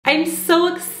I'm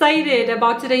so excited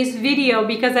about today's video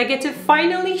because I get to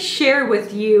finally share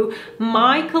with you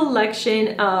my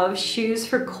collection of shoes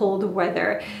for cold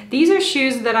weather. These are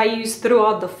shoes that I use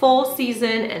throughout the fall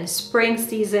season and spring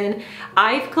season.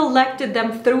 I've collected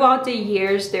them throughout the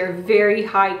years. They're very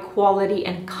high quality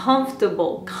and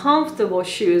comfortable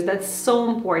shoes. That's so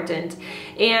important.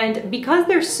 And because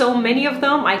there's so many of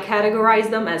them, I categorize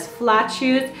them as flat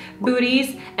shoes,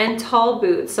 booties, and tall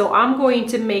boots. So I'm going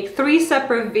to make 3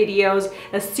 separate videos,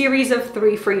 a series of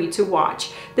 3 for you to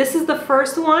watch. This is the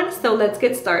first one, so let's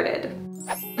get started.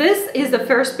 This is the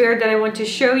first pair that I want to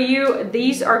show you.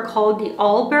 These are called the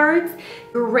Allbirds.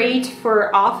 Great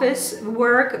for office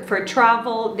work, for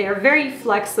travel. They're very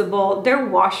flexible, they're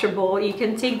washable. You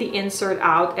can take the insert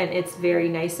out and it's very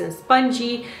nice and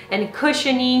spongy and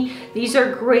cushiony. These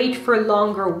are great for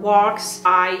longer walks.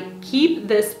 I keep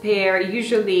this pair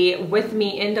usually with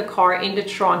me in the car, in the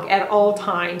trunk at all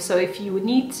times. So if you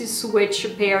need to switch a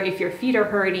pair, if your feet are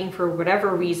hurting for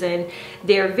whatever reason,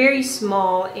 they're very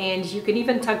small and you can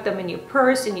even tuck them in your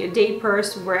purse, in your day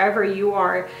purse, wherever you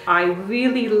are. I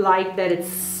really like that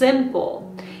it's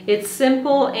simple. It's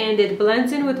simple and it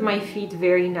blends in with my feet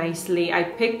very nicely. I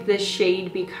picked this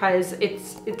shade because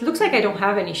it looks like I don't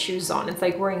have any shoes on. It's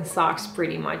like wearing socks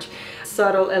pretty much.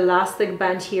 Subtle elastic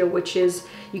band here, which is,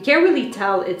 you can't really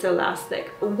tell it's elastic.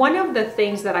 One of the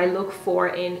things that I look for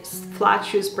in flat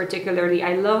shoes particularly,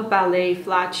 I love ballet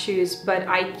flat shoes, but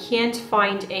I can't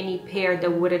find any pair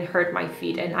that wouldn't hurt my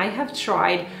feet. And I have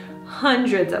tried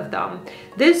hundreds of them.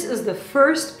 This is the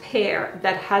first pair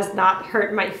that has not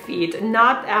hurt my feet,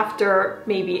 not after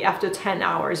maybe after 10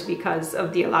 hours because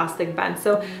of the elastic band.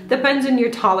 So depends on your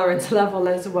tolerance level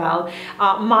as well.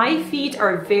 My feet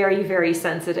are very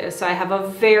sensitive, so I have a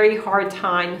very hard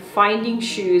time finding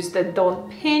shoes that don't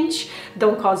pinch,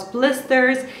 don't cause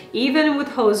blisters, even with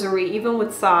hosiery, even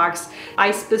with socks.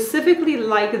 I specifically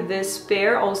like this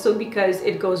pair also because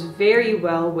it goes very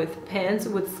well with pants,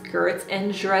 with skirts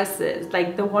and dresses,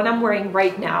 like the one I'm wearing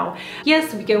right now.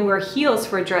 Yes, we can wear heels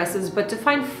for dresses, but to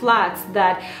find flats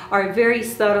that are very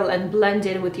subtle and blend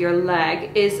in with your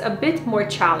leg is a bit more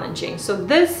challenging. So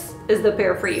this is the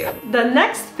pair for you. The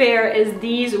next pair is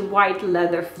these white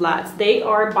leather flats. They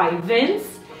are by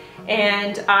Vince,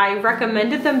 and I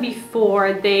recommended them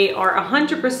before. They are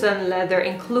 100% leather,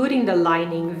 including the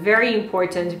lining. Very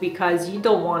important because you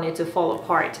don't want it to fall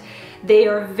apart. They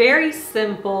are very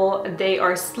simple. They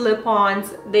are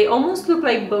slip-ons. They almost look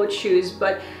like boat shoes,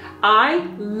 but I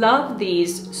love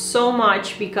these so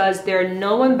much because there are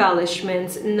no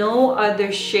embellishments, no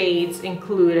other shades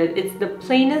included. It's the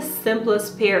plainest,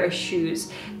 simplest pair of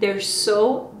shoes. They're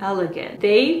so elegant.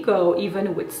 They go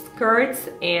even with skirts,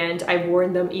 and I've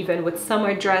worn them even with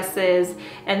summer dresses,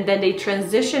 and then they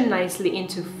transition nicely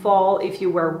into fall if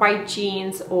you wear white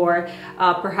jeans or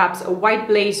perhaps a white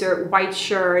blazer, white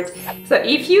shirt. So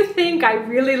if you think I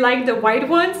really like the white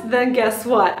ones, then guess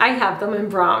what? I have them in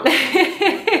brown.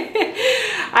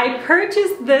 I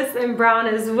purchased this in brown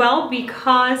as well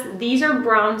because these are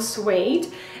brown suede.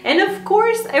 And of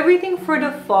course, everything for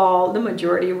the fall, the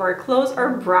majority of our clothes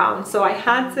are brown, so I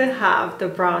had to have the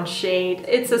brown shade.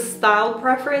 It's a style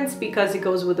preference because it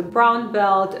goes with a brown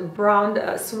belt, brown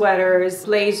sweaters,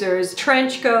 blazers,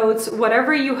 trench coats,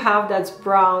 whatever you have that's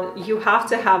brown, you have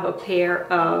to have a pair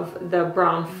of the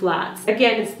brown flats.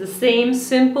 Again, it's the same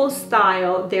simple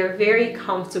style. They're very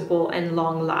comfortable and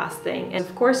long lasting. And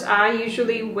of course, I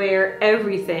usually wear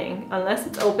everything, unless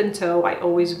it's open toe. I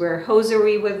always wear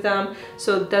hosiery with them,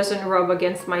 so doesn't rub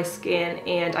against my skin,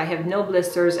 and I have no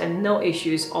blisters and no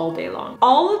issues all day long.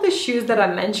 All of the shoes that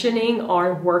I'm mentioning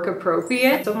are work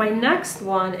appropriate. So my next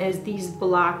one is these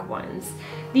black ones.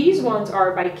 These ones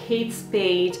are by Kate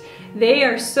Spade. They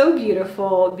are so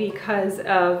beautiful because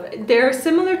they're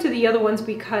similar to the other ones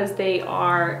because they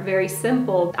are very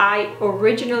simple. I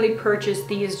originally purchased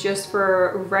these just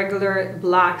for regular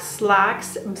black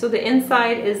slacks. So the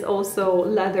inside is also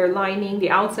leather lining, the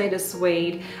outside is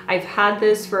suede. I've had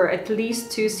this for at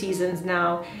least 2 seasons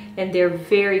now, and they're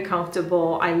very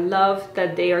comfortable. I love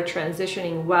that they are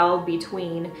transitioning well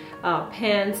between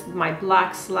pants, my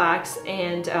black slacks,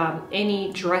 and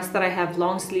any dress that I have,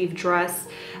 long sleeve dress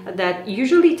that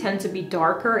usually tend to be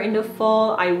darker in the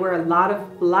fall. I wear a lot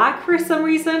of black for some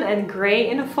reason and gray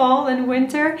in the fall and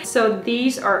winter. So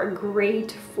these are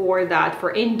great for that,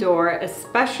 for indoor,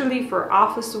 especially for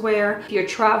office wear. If you're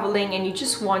traveling and you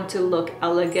just want to look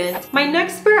elegant. My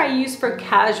next pair I use for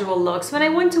casual looks when I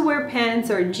want to wear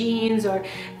pants or jeans or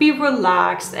be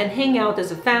relaxed and hang out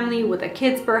as a family with the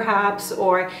kids perhaps,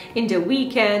 or in the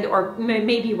weekend, or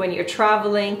maybe when you're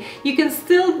traveling. You can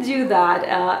still do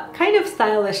that kind of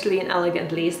stylishly and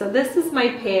elegantly. So this is my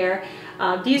pair.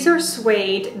 These are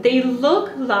suede. They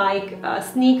look like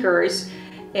sneakers,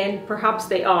 and perhaps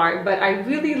they are, but I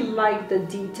really like the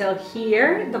detail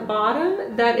here, the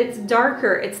bottom, that it's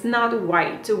darker. It's not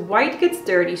white. White gets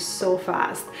dirty so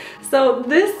fast. So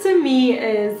this to me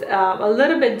is a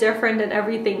little bit different than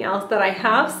everything else that I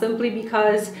have, simply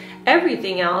because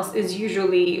everything else is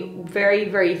usually very,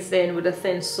 very thin with a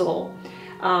thin sole.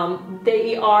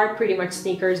 They are pretty much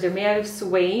sneakers. They're made out of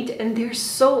suede and they're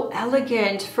so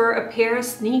elegant for a pair of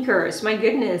sneakers. My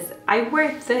goodness, I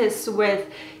wear this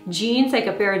with jeans, like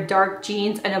a pair of dark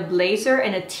jeans and a blazer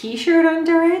and a t-shirt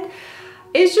under it.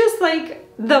 It's just like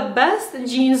the best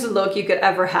jeans look you could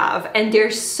ever have, and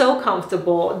they're so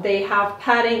comfortable. They have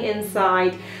padding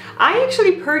inside. I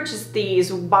actually purchased these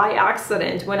by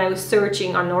accident when I was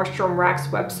searching on Nordstrom Rack's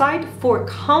website for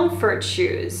comfort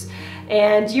shoes.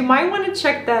 And you might want to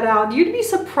check that out. You'd be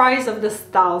surprised of the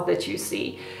styles that you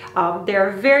see.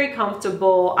 They're very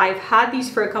comfortable. I've had these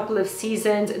for a couple of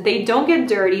seasons. They don't get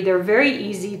dirty. They're very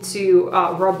easy to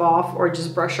rub off or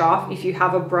just brush off. If you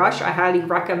have a brush, I highly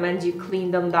recommend you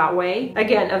clean them that way.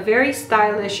 Again, a very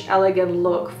stylish, elegant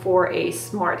look for a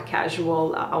smart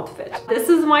casual outfit. This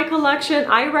is my collection.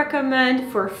 I recommend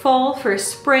for fall, for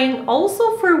spring,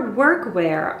 also for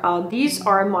workwear. These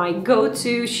are my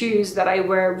go-to shoes that I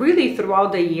wear really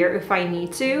throughout the year if I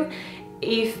need to.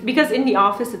 Because in the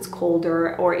office it's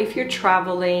colder, or if you're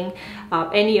traveling,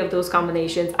 any of those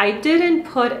combinations. I didn't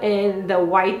put in the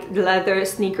white leather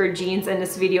sneaker jeans in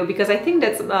this video because I think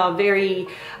that's very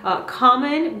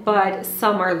common but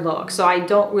summer look. So I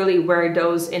don't really wear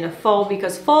those in a fall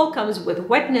because fall comes with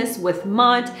wetness, with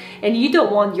mud, and you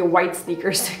don't want your white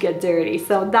sneakers to get dirty.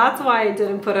 So that's why I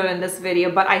didn't put it in this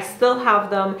video, but I still have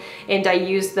them and I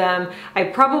use them. I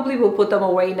probably will put them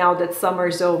away now that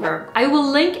summer's over. I will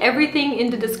link everything in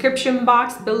the description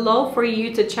box below for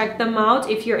you to check them out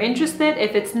if you're interested.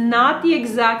 If it's not the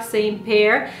exact same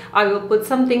pair, I will put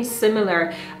something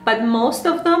similar, but most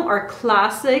of them are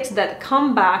classics that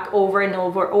come back over and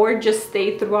over or just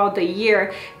stay throughout the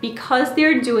year because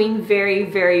they're doing very,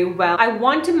 very well. I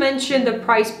want to mention the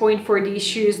price point for these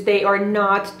shoes. They are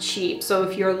not cheap, so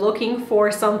if you're looking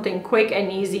for something quick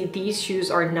and easy, these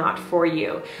shoes are not for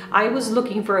you. I was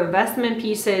looking for investment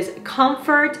pieces,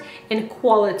 comfort and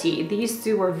quality. These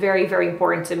two were very, very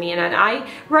important to me, and I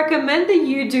recommend that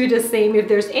you do the same. If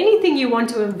there's anything you want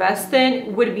to invest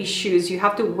in, would be shoes. You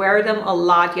have to wear them a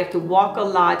lot, you have to walk a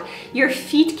lot, your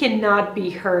feet cannot be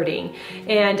hurting,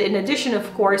 and in addition,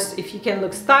 of course, if you can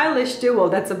look stylish too, well,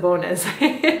 that's a bonus.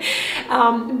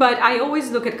 But I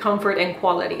always look at comfort and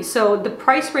quality. So the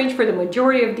price range for the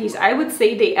majority of these, I would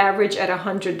say they average at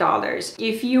 $100.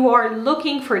 If you are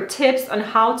looking for tips on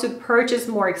how to purchase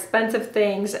more expensive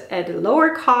things at a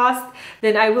lower cost,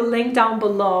 then I will link down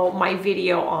below my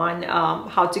video on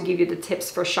how to give you the tips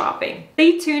for shopping.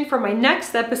 Stay tuned for my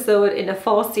next episode in the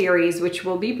fall series, which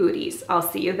will be booties. I'll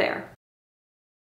see you there.